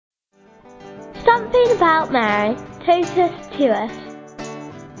about Mary, Totus Tuus.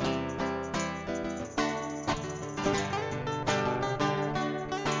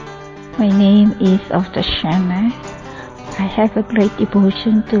 My name is Oftaciana. I have a great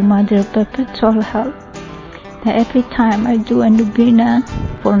devotion to Mother Perpetual Health. That every time I do a novena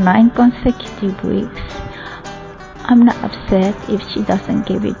for 9 consecutive weeks, I'm not upset if she doesn't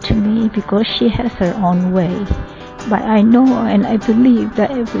give it to me because she has her own way. But I know and I believe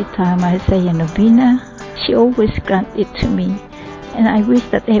that every time I say a novena, she always grants it to me. And I wish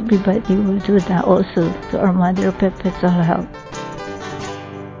that everybody will do that also to our Mother Perpetual Health.